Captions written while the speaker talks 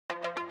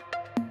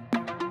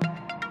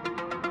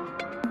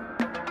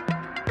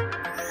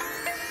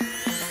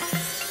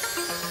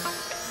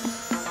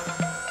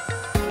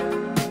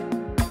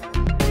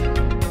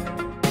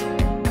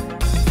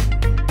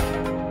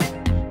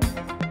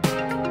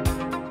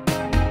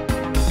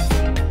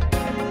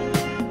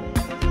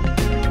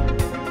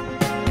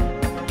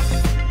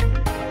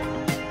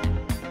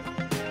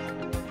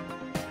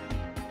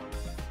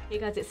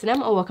guys, it's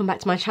Sinem, or welcome back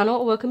to my channel,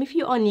 or welcome if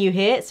you are new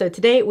here. So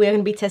today we're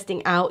going to be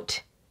testing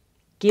out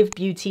Give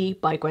Beauty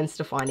by Gwen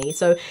Stefani.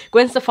 So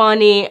Gwen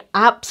Stefani,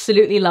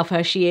 absolutely love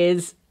her. She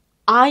is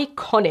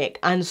iconic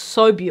and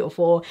so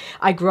beautiful.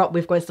 I grew up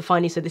with Gwen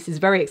Stefani, so this is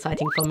very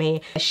exciting for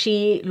me.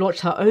 She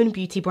launched her own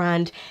beauty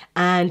brand,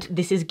 and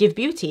this is Give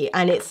Beauty,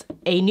 and it's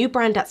a new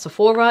brand at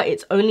Sephora.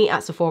 It's only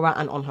at Sephora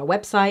and on her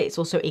website. It's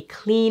also a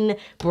clean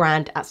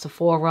brand at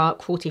Sephora,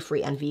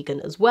 cruelty-free and vegan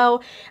as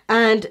well.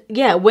 And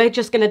yeah, we're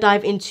just gonna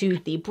dive into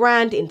the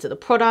brand, into the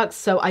products.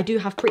 So I do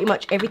have pretty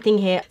much everything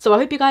here. So I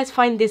hope you guys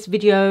find this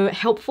video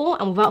helpful,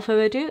 and without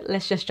further ado,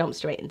 let's just jump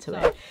straight into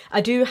it.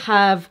 I do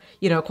have,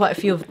 you know, quite a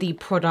few of the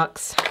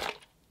products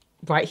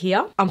right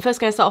here. I'm first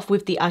going to start off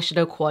with the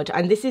eyeshadow quad,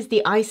 and this is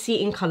the Icy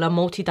in Color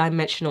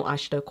multi-dimensional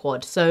eyeshadow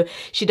quad. So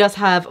she does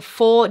have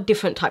 4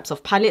 different types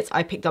of palettes.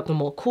 I picked up the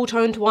more cool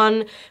toned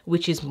one,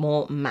 which is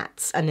more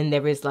mattes, and then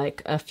there is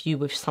like a few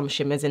with some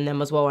shimmers in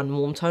them as well and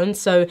warm tones.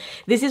 So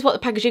this is what the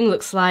packaging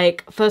looks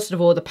like. First of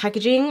all, the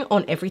packaging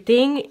on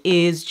everything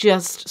is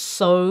just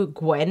so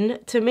Gwen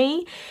to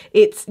me.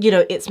 It's, you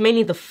know, it's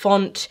mainly the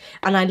font,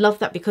 and I love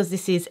that because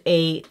this is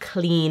a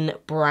clean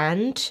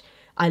brand.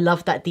 I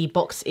love that the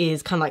box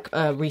is kind of like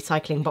a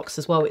recycling box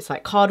as well. It's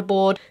like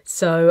cardboard.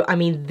 So, I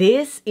mean,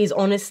 this is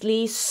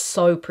honestly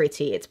so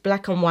pretty. It's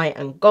black and white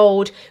and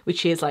gold,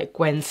 which is like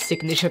Gwen's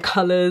signature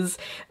colors.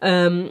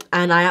 And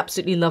I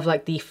absolutely love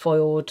like the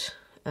foiled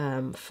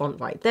font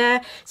right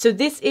there. So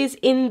this is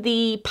in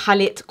the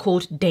palette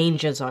called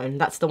Danger Zone.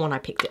 That's the one I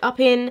picked it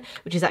up in,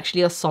 which is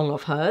actually a song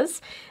of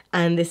hers.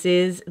 And this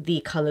is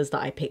the colors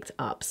that I picked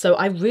up. So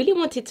I really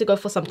wanted to go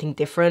for something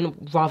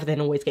different rather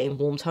than always getting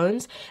warm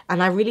tones.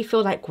 And I really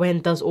feel like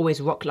Gwen does always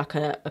rock like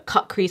a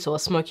cut crease or a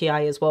smoky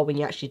eye as well when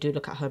you actually do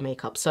look at her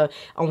makeup. So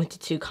I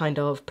wanted to kind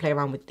of play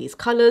around with these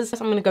colors. So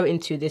I'm going to go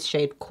into this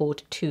shade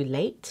called Too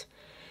Late.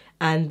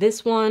 And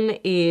this one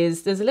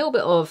is, there's a little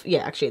bit of,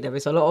 yeah, actually there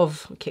is a lot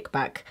of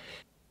kickback.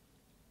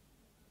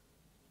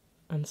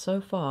 And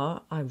so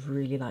far, I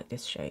really like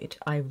this shade.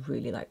 I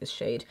really like this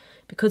shade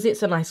because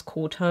it's a nice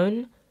cool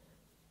tone.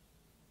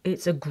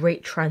 It's a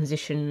great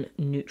transition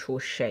neutral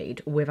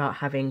shade without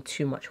having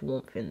too much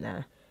warmth in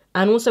there.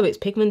 And also it's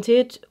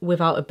pigmented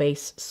without a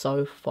base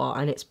so far,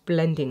 and it's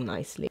blending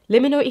nicely.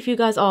 Let me know if you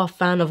guys are a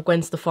fan of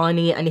Gwen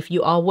Stefani, and if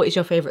you are, what is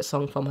your favorite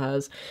song from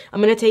hers?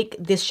 I'm going to take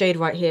this shade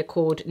right here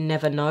called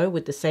Never Know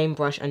with the same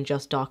brush and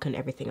just darken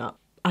everything up.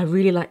 I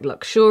really like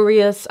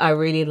Luxurious. I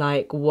really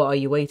like What Are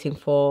You Waiting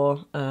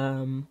For?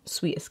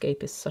 Sweet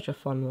Escape is such a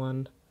fun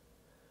one.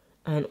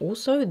 And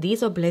also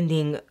these are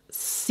blending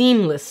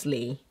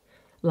seamlessly.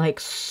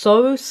 Like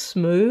so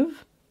smooth.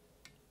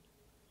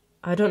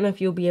 I don't know if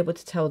you'll be able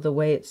to tell the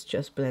way it's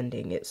just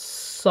blending. It's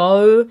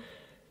so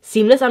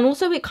seamless, and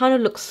also it kind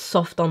of looks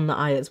soft on the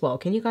eye as well.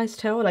 Can you guys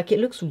tell? Like it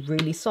looks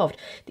really soft.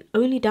 The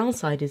only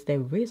downside is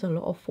there is a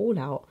lot of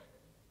fallout.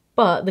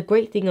 But the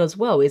great thing as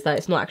well is that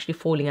it's not actually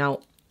falling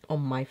out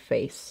on my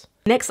face.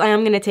 Next, I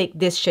am going to take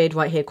this shade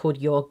right here called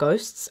Your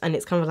Ghosts, and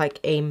it's kind of like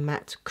a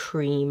matte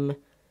cream,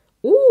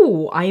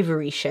 ooh,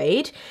 ivory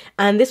shade.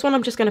 And this one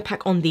I'm just going to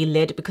pack on the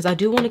lid because I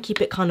do want to keep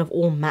it kind of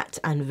all matte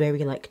and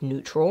very like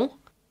neutral.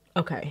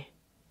 Okay.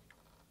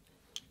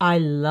 I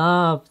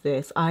love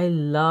this. I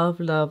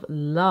love, love,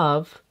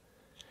 love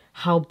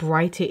how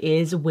bright it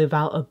is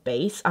without a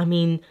base. I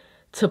mean,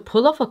 to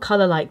pull off a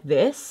color like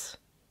this,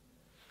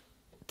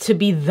 to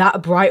be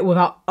that bright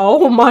without,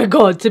 oh my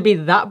God, to be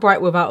that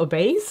bright without a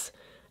base,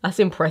 that's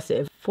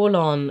impressive. Full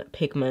on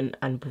pigment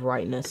and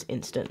brightness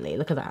instantly.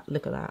 Look at that,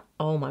 look at that.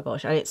 Oh my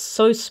gosh, and it's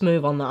so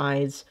smooth on the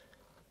eyes.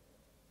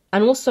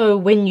 And also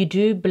when you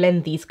do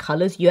blend these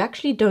colors, you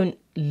actually don't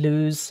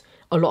lose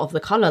a lot of the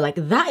color. Like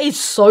that is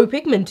so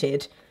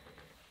pigmented.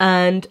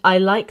 And I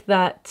like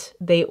that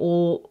they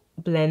all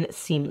blend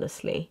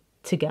seamlessly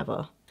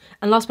together.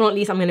 And last but not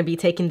least, I'm going to be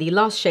taking the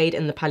last shade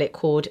in the palette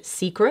called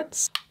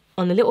Secrets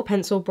on a little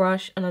pencil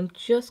brush, and I'm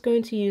just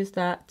going to use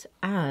that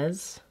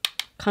as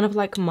kind of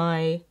like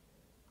my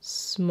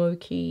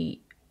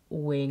smoky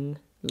wing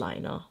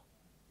liner,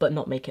 but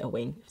not make it a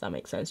wing, if that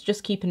makes sense.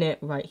 Just keeping it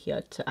right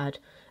here to add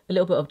a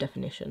little bit of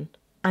definition.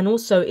 And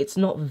also it's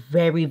not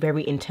very,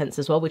 very intense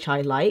as well, which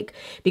I like,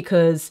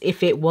 because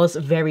if it was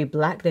very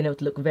black, then it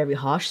would look very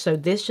harsh. So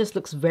this just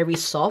looks very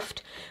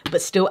soft,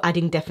 but still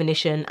adding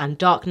definition and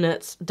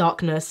darkness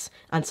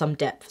and some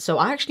depth. So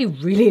I actually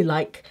really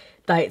like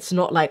that it's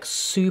not like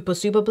super,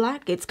 super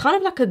black. It's kind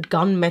of like a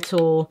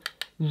gunmetal,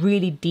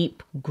 really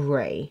deep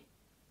gray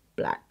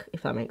black,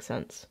 if that makes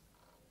sense.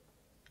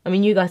 I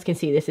mean, you guys can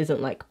see this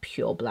isn't like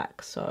pure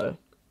black, so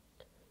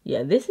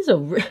yeah, this is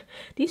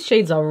these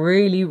shades are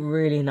really,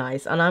 really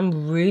nice, and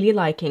I'm really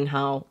liking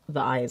how the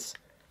eyes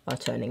are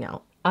turning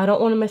out. I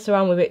don't want to mess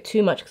around with it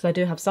too much because I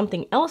do have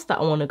something else that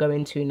I want to go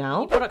into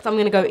now. The product I'm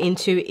going to go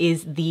into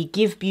is the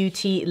Give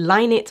Beauty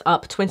Line It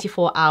Up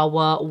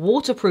 24-Hour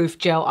Waterproof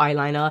Gel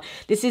Eyeliner.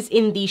 This is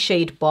in the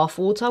shade Bath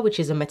Water, which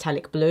is a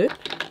metallic blue.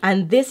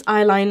 And this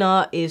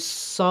eyeliner is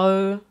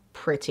so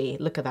pretty.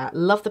 Look at that.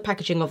 Love the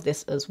packaging of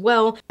this as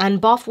well. And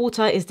Bath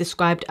Water is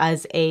described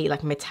as a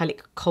like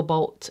metallic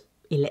cobalt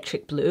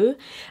electric blue,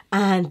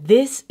 and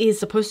this is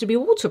supposed to be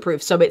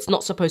waterproof, so it's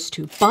not supposed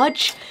to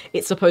budge,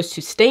 it's supposed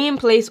to stay in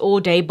place all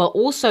day, but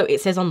also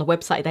it says on the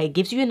website that it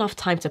gives you enough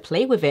time to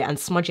play with it and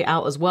smudge it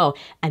out as well,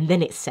 and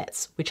then it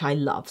sets, which I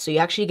love. So you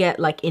actually get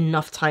like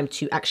enough time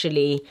to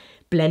actually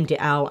blend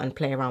it out and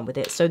play around with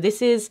it. So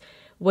this is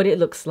what it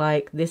looks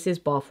like. This is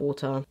bath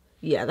water.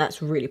 Yeah,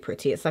 that's really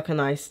pretty. It's like a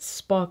nice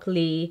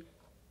sparkly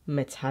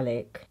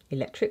metallic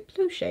electric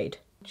blue shade.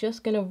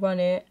 Just gonna run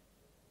it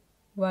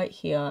right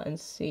here and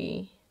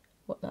see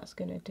what that's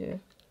gonna do.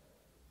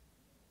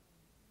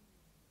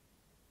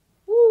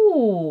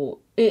 Ooh,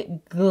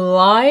 it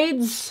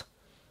glides.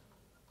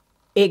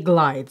 It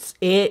glides.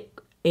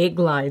 It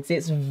glides.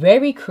 It's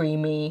very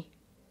creamy.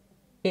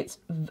 It's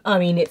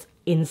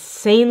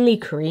insanely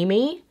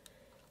creamy.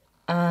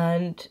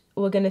 And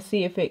we're going to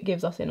see if it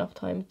gives us enough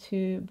time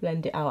to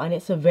blend it out. And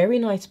it's a very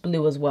nice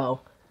blue as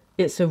well.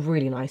 It's a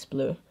really nice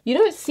blue. You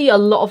don't see a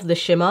lot of the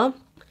shimmer,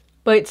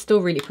 but it's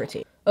still really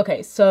pretty.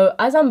 Okay, so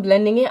as I'm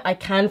blending it, I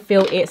can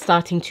feel it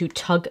starting to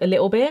tug a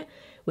little bit,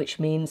 which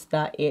means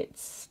that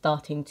it's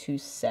starting to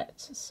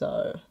set.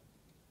 So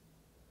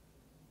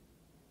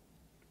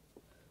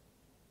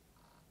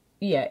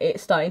yeah,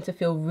 it's starting to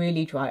feel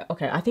really dry.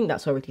 Okay, I think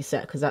that's already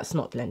set because that's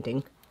not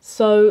blending.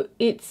 So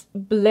it's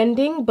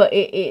blending, but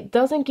it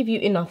doesn't give you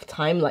enough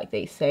time, like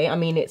they say. I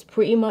mean, it's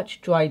pretty much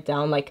dried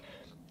down. Like,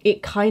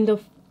 it kind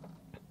of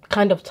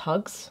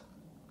tugs.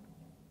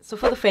 So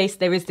for the face,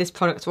 there is this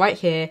product right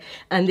here,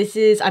 and this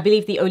is, I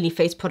believe, the only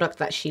face product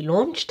that she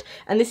launched,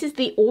 and this is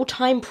the All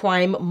Time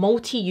Prime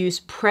Multi-Use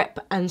Prep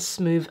and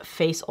Smooth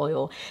Face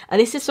Oil, and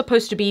this is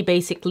supposed to be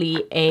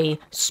basically a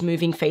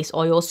smoothing face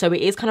oil, so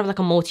it is kind of like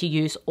a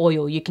multi-use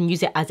oil. You can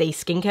use it as a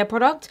skincare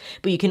product,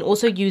 but you can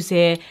also use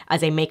it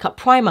as a makeup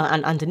primer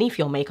and underneath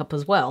your makeup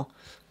as well.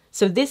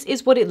 So this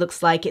is what it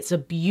looks like. It's a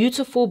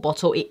beautiful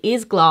bottle. It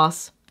is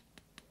glass,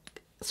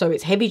 so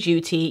it's heavy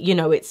duty, you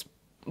know, it's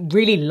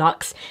really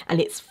luxe, and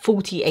it's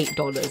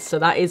 $48, so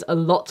that is a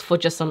lot for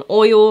just an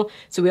oil.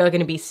 So we are going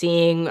to be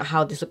seeing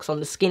how this looks on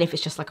the skin, if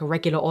it's just like a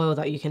regular oil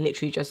that you can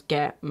literally just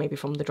get maybe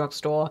from the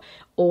drugstore,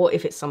 or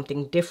if it's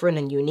something different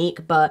and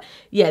unique. But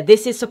yeah,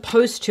 this is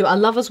supposed to, I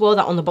love as well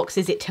that on the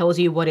boxes it tells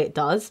you what it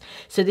does.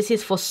 So this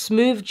is for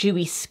smooth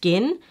dewy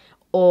skin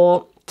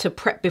or to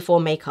prep before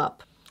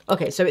makeup.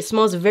 Okay, so it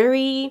smells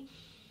very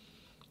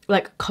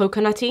like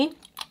coconutty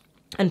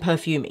and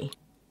perfumey.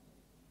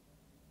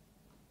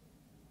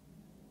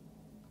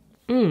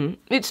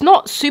 It's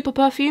not super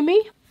perfumey.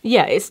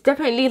 Yeah, it's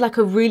definitely like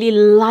a really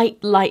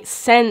light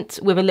scent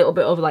with a little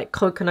bit of like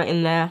coconut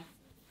in there.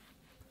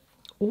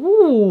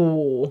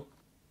 Ooh.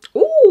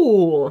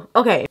 Ooh.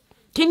 Okay.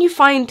 Can you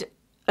find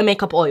a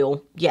makeup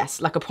oil?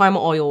 Yes. Like a primer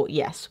oil?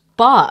 Yes.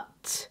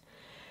 But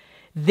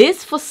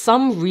this, for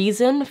some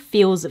reason,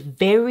 feels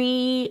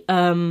very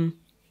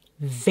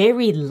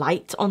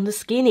light on the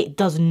skin. It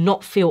does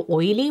not feel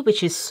oily,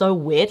 which is so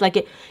weird.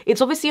 Like it's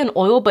obviously an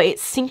oil, but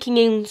it's sinking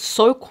in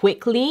so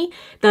quickly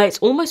that it's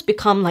almost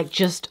become like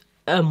just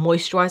a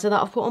moisturizer that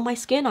I've put on my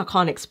skin. I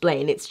can't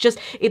explain. It's just,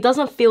 it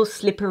doesn't feel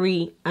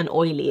slippery and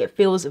oily. It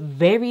feels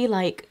very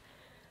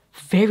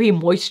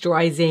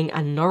moisturizing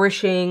and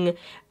nourishing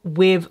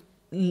with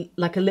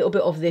like a little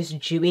bit of this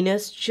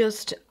dewiness,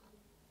 just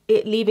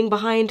it leaving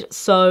behind.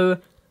 So,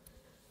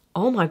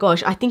 oh my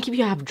gosh, I think if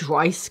you have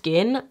dry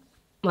skin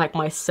like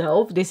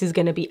myself, this is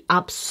going to be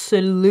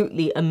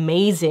absolutely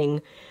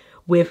amazing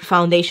with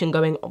foundation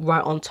going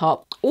right on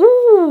top.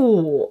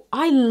 Ooh,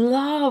 I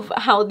love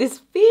how this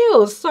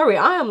feels. Sorry,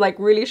 I am like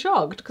really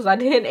shocked because I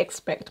didn't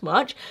expect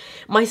much.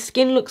 My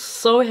skin looks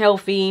so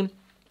healthy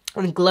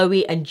and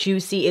glowy and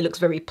juicy. It looks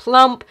very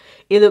plump.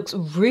 It looks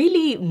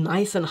really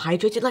nice and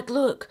hydrated. Like,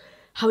 look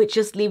how it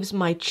just leaves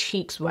my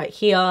cheeks right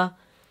here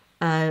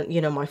and,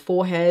 you know, my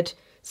forehead.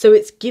 So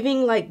it's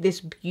giving like this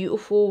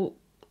beautiful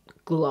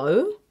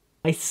glow.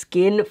 My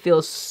skin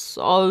feels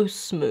so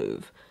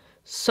smooth.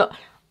 So,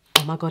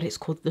 oh my god, it's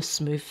called the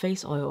Smooth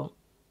Face Oil.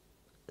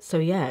 So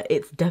yeah,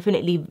 it's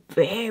definitely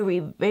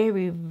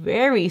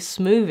very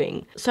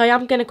smoothing. So I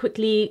am going to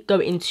quickly go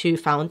into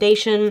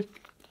foundation.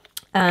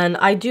 And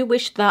I do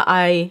wish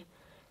that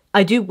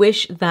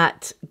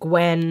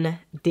Gwen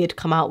did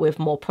come out with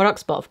more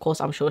products, but of course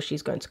I'm sure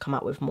she's going to come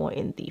out with more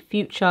in the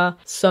future.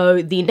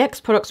 So the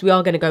next products we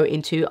are going to go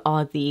into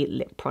are the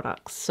lip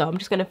products. So I'm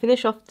just going to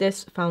finish off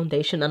this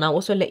foundation, and I'll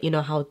also let you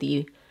know how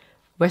the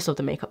rest of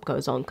the makeup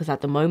goes on, because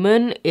at the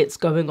moment it's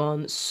going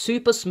on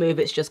super smooth.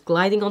 It's just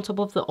gliding on top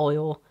of the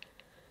oil,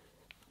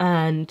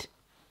 and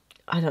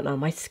I don't know,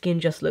 my skin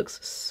just looks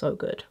so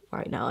good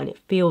right now, and it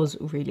feels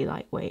really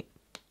lightweight.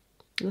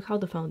 Look how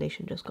the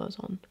foundation just goes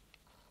on.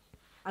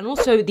 And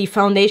also the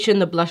foundation,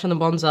 the blush and the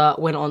bronzer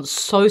went on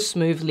so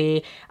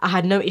smoothly. I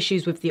had no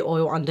issues with the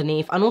oil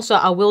underneath. And also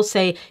I will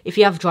say, if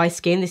you have dry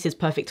skin, this is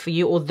perfect for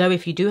you. Although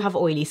if you do have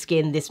oily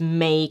skin, this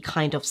may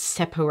kind of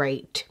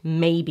separate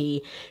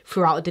maybe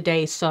throughout the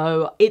day.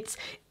 So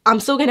I'm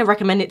still going to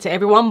recommend it to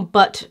everyone,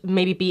 but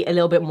maybe be a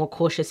little bit more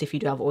cautious if you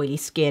do have oily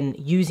skin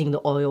using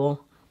the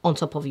oil on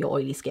top of your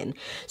oily skin.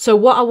 So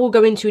what I will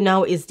go into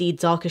now is the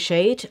darker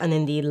shade and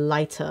then the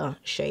lighter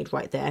shade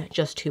right there,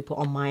 just to put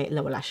on my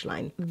lower lash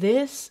line.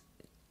 This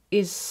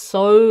is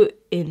so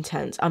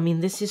intense. I mean,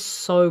 this is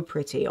so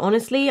pretty.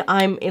 Honestly,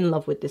 I'm in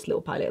love with this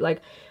little palette.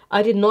 Like,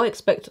 I did not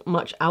expect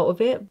much out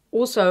of it.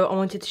 Also, I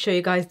wanted to show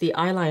you guys the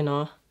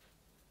eyeliner.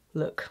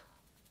 Look.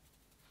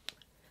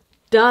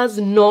 Does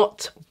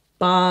not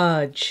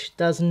budge.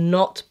 Does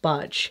not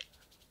budge.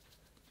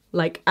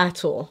 Like,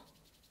 at all.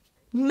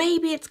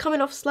 Maybe it's coming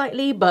off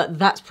slightly, but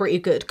that's pretty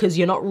good because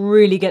you're not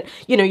really gonna,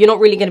 you know, you're not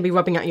really gonna be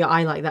rubbing out your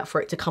eye like that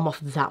for it to come off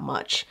that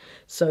much.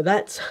 So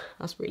that's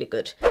really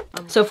good.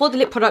 So for the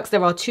lip products,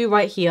 there are two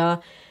right here.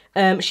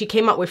 She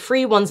came up with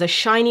 3. One's a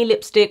shiny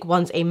lipstick,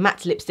 one's a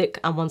matte lipstick,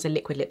 and one's a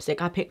liquid lipstick.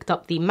 I picked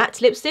up the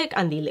matte lipstick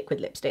and the liquid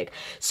lipstick.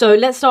 So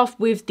let's start off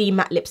with the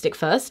matte lipstick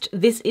first.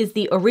 This is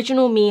the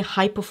Original Me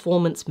High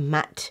Performance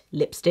Matte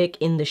Lipstick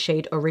in the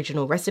shade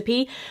Original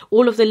Recipe.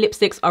 All of the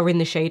lipsticks are in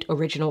the shade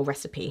Original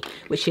Recipe,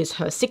 which is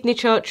her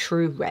signature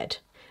True Red.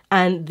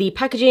 And the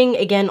packaging,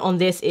 again, on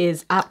this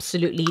is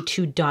absolutely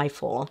to die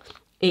for.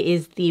 It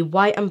is the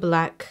white and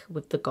black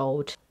with the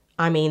gold.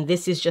 I mean,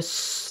 this is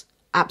just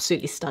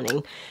absolutely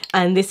stunning.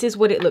 And this is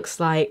what it looks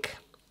like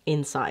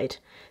inside.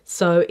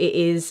 So it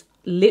is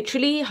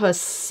literally her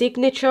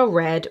signature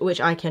red,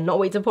 which I cannot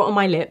wait to put on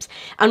my lips.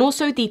 And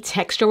also the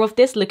texture of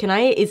this, looking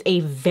at it, is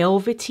a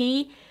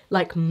velvety,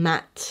 like,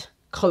 matte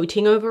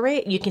coating over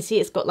it. You can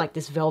see it's got like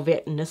this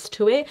velvetness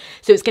to it.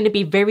 So it's going to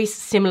be very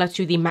similar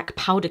to the MAC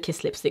Powder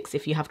Kiss lipsticks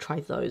if you have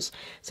tried those.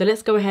 So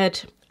let's go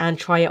ahead and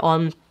try it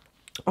on.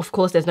 Of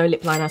course, there's no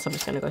lip liner, so I'm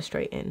just going to go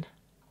straight in.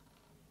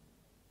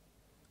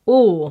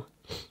 Ooh.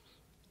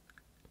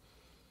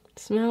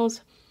 Smells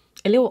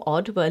a little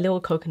odd, but a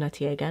little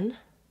coconutty again.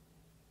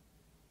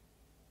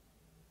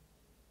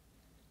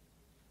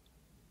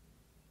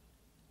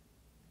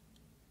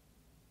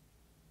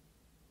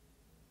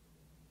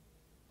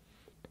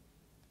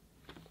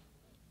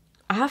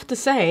 I have to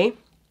say,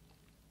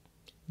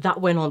 that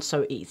went on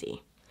so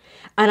easy.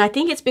 And I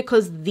think it's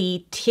because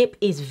the tip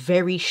is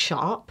very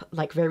sharp,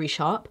 like very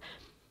sharp.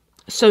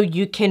 So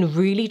you can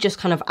really just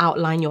kind of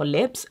outline your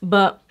lips.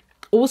 But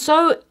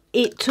also,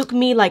 it took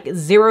me like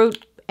 0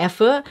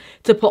 effort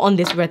to put on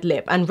this red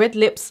lip. And red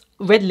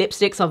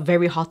lipsticks are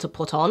very hard to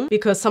put on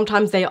because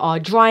sometimes they are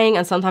drying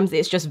and sometimes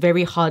it's just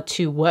very hard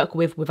to work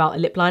with without a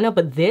lip liner.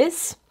 But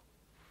this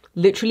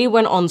literally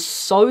went on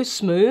so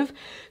smooth,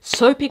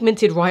 so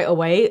pigmented right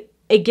away.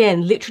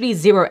 Again, literally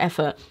 0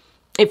 effort.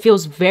 It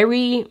feels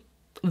very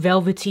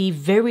velvety,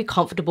 very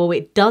comfortable.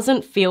 It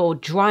doesn't feel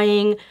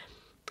drying.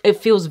 It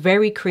feels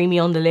very creamy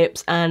on the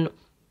lips. And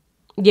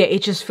yeah,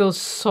 it just feels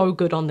so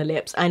good on the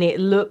lips. And it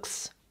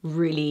looks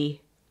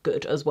really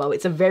good as well.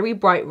 It's a very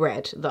bright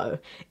red though.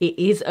 It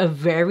is a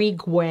very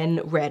Gwen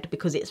red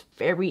because it's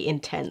very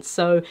intense.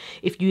 So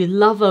if you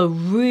love a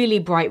really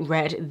bright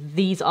red,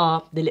 these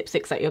are the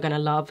lipsticks that you're going to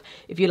love.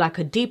 If you like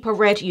a deeper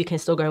red, you can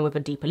still go in with a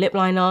deeper lip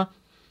liner.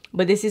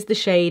 But this is the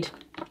shade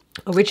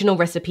Original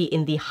Recipe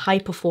in the High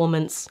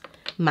Performance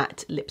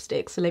Matte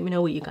Lipstick. So let me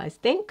know what you guys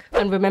think.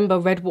 And remember,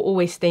 red will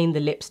always stain the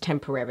lips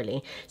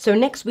temporarily. So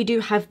next we do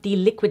have the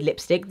liquid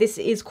lipstick. This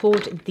is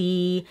called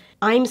the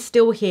I'm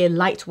Still Here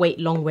Lightweight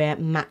Longwear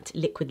Matte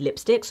Liquid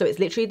Lipstick. So it's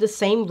literally the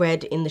same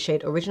red in the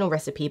shade Original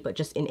Recipe, but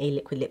just in a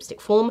liquid lipstick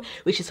form,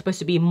 which is supposed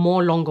to be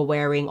more longer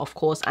wearing, of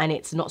course, and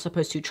it's not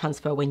supposed to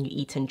transfer when you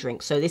eat and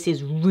drink. So this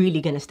is really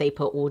going to stay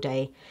put all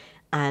day.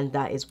 And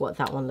that is what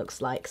that one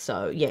looks like.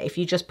 So yeah, if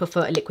you just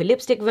prefer a liquid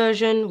lipstick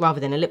version rather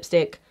than a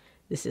lipstick,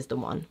 this is the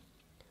one.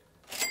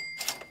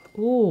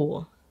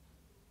 Ooh.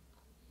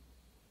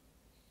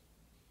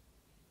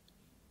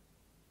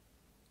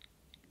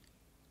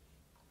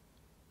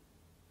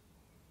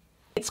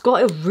 It's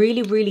got a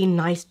really, really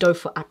nice doe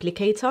foot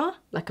applicator,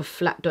 like a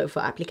flat doe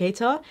foot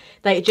applicator,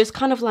 that it just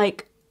kind of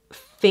like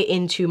fit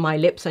into my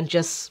lips and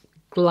just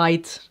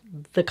glide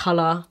the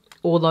color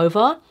all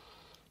over.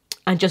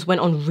 And just went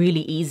on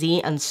really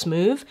easy and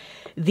smooth.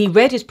 The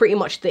red is pretty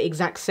much the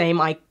exact same.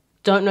 I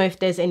don't know if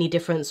there's any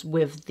difference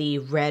with the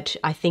red.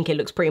 I think it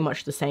looks pretty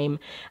much the same.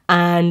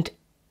 And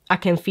I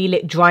can feel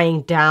it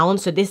drying down.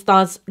 So this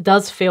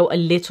does feel a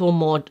little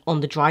more on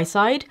the dry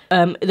side.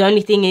 The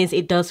only thing is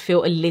it does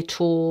feel a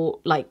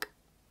little like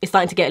it's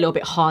starting to get a little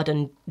bit hard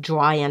and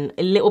dry and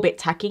a little bit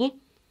tacky,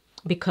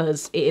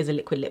 because it is a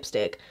liquid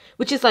lipstick,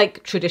 which is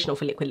like traditional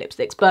for liquid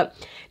lipsticks. But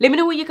let me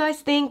know what you guys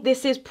think.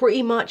 This is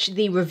pretty much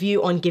the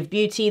review on Give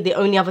Beauty. The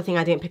only other thing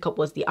I didn't pick up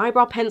was the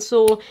eyebrow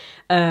pencil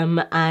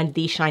and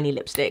the shiny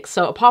lipstick.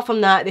 So apart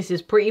from that, this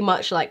is pretty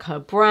much like her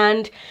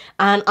brand,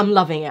 and I'm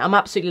loving it. I'm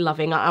absolutely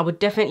loving it. I would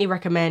definitely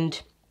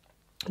recommend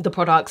the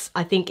products.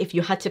 I think if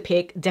you had to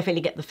pick,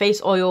 definitely get the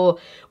face oil,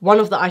 one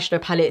of the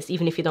eyeshadow palettes,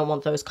 even if you don't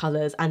want those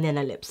colors, and then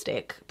a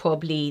lipstick,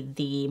 probably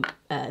the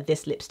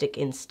this lipstick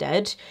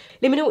instead.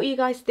 Let me know what you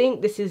guys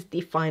think. This is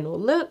the final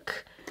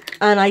look,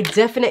 and I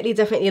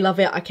definitely love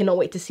it. I cannot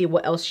wait to see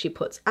what else she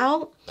puts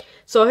out.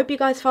 So I hope you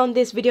guys found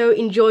this video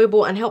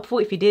enjoyable and helpful.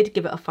 If you did,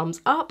 give it a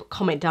thumbs up,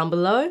 comment down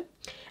below,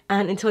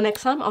 and until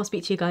next time, I'll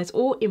speak to you guys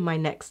all in my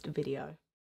next video.